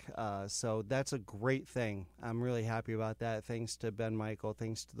of Rick. So that's a great thing. I'm really happy about that. Thanks to Ben Michael.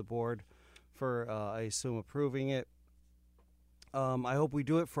 Thanks to the board for, I assume, approving it. I hope we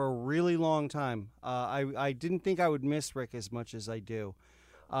do it for a really long time. I didn't think I would miss Rick as much as I do.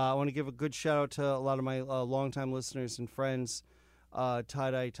 I want to give a good shout-out to a lot of my longtime listeners and friends,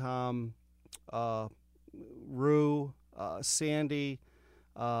 Tie-Dye Tom, Rue, Sandy,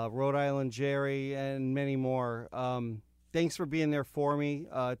 Rhode Island Jerry, and many more. Thanks for being there for me.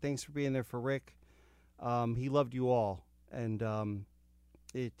 Thanks for being there for Rick. He loved you all, and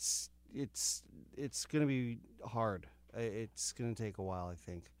it's going to be hard. It's going to take a while, I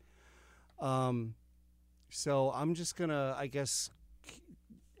think. So I'm just going to, I guess,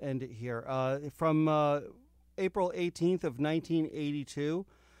 end it here. From April 18th of 1982,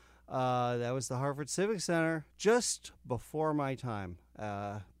 that was the Hartford Civic Center, just before my time.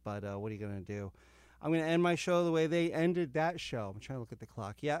 But what are you going to do? I'm going to end my show the way they ended that show. I'm trying to look at the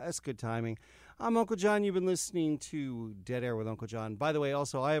clock. Yeah, that's good timing. I'm Uncle John. You've been listening to Dead Air with Uncle John. By the way,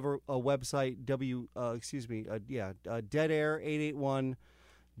 also, I have a website,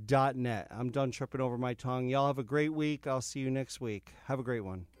 deadair881.net. I'm done tripping over my tongue. Y'all have a great week. I'll see you next week. Have a great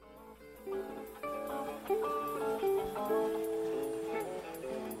one.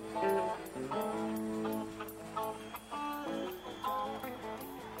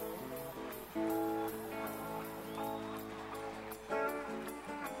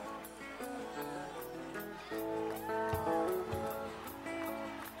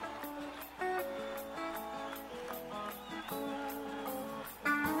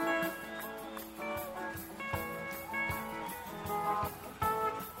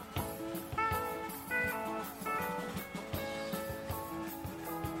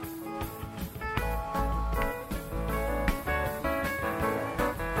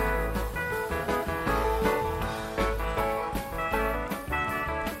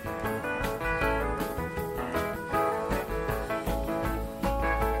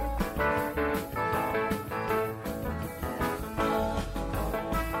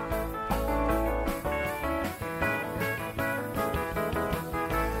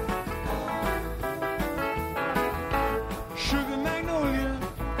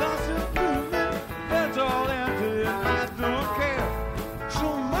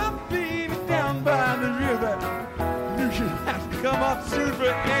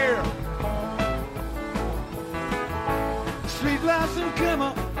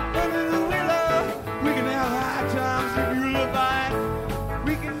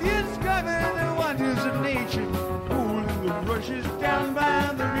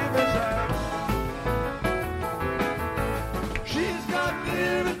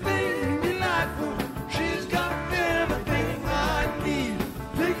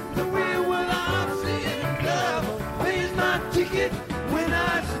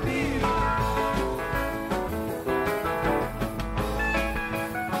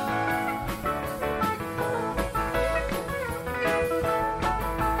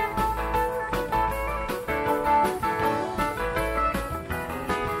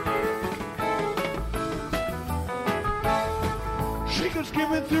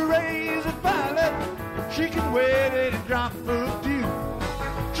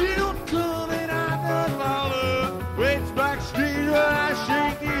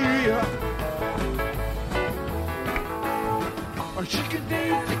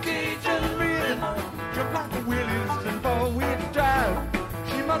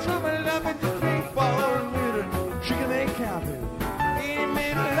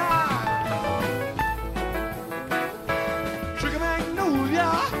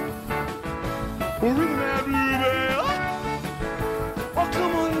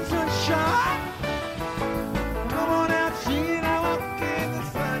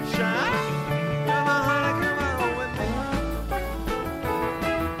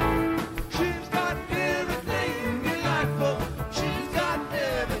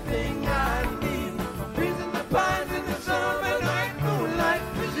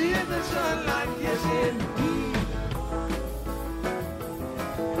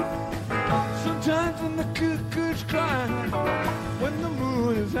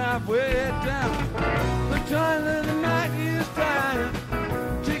 drive way down. The time of the night is dying.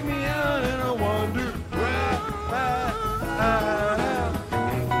 Take me out and I wonder where I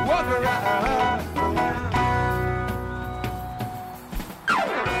walk around.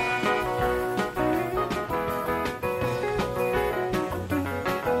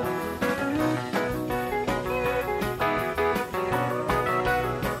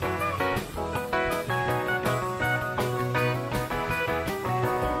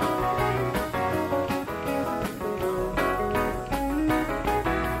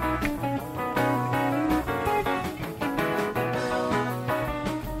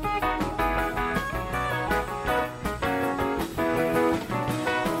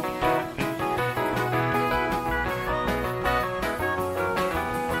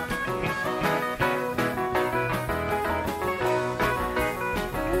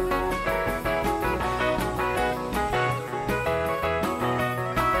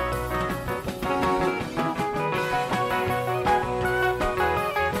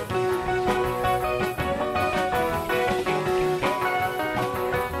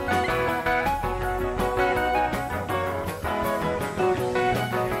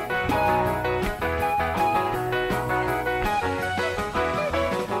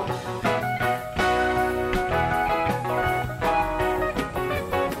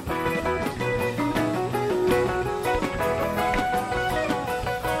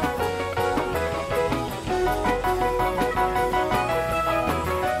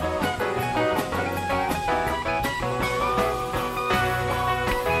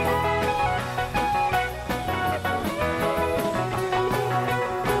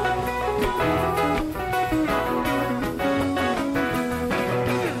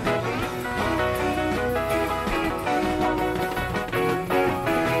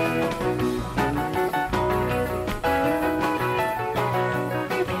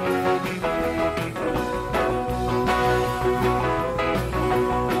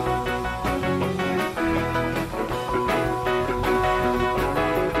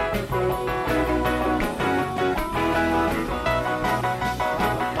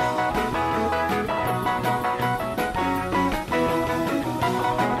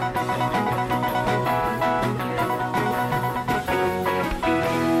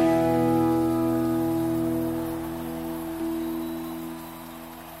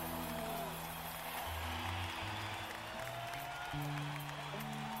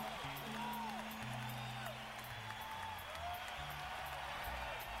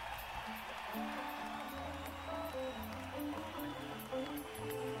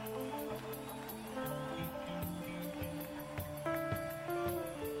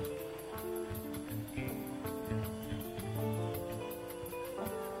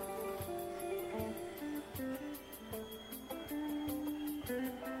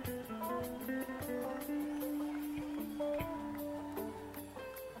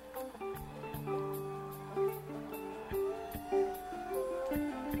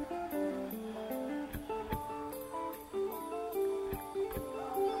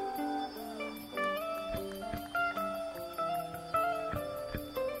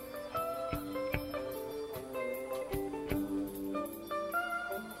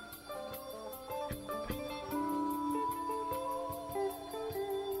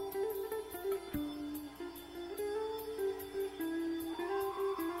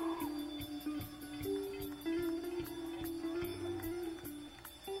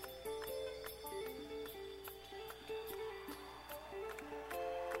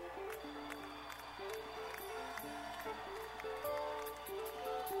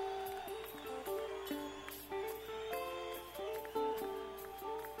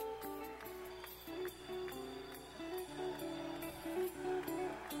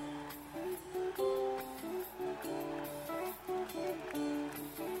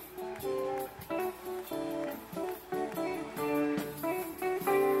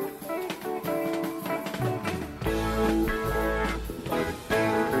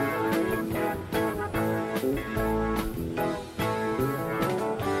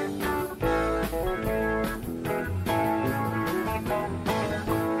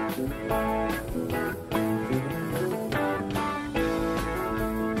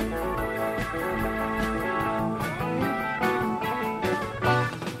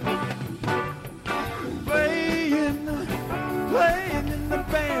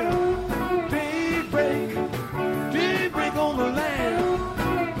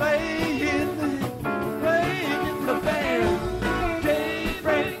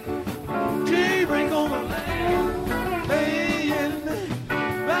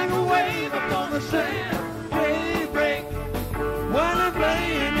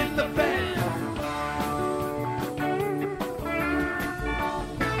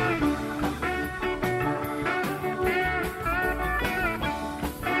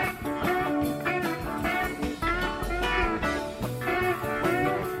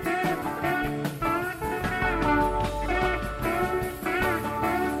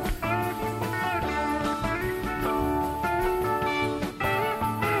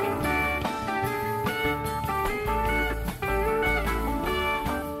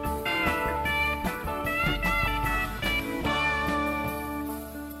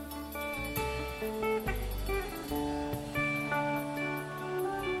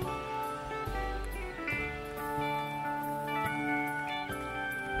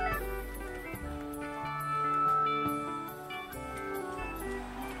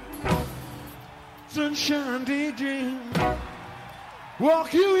 sunshine daydream.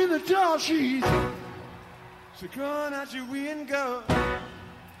 Walk you in the tall sheets. So come on out your window.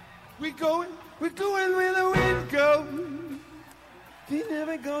 We're going where the wind goes. They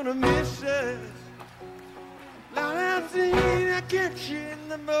never gonna miss us. Loud out the heat, I catch you in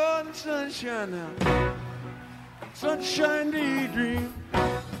the morning sunshine now. Sunshine daydream.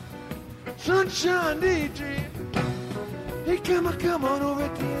 Sunshine daydream. Hey, come on over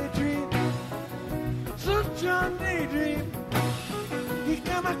daydream. Sunshine daydream. Hey,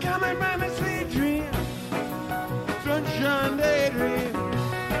 come on, by my sweet dream. Sunshine daydream.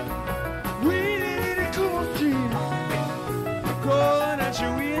 We need a cool stream. Calling at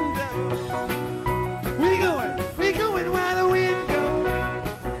your window. We going where the wind goes.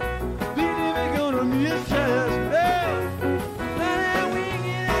 They never gonna miss us.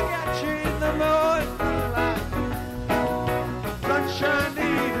 Sunshine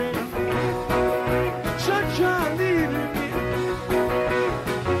daydream, sunshine daydream,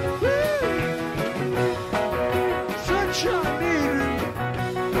 sunshine daydream,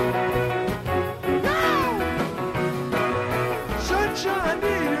 sunshine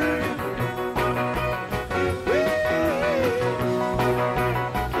daydream,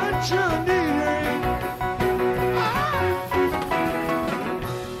 sunshine daydream.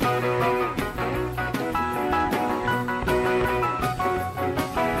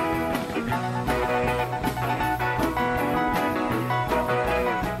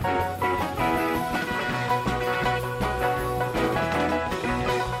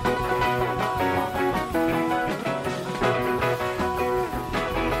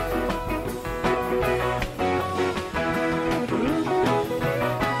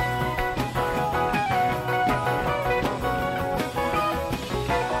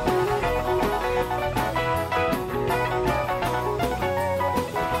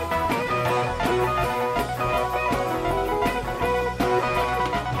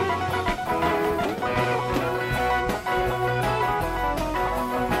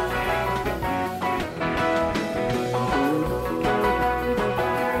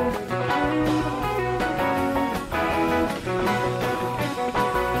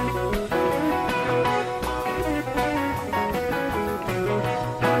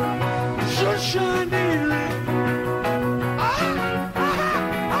 Sunshine daydream.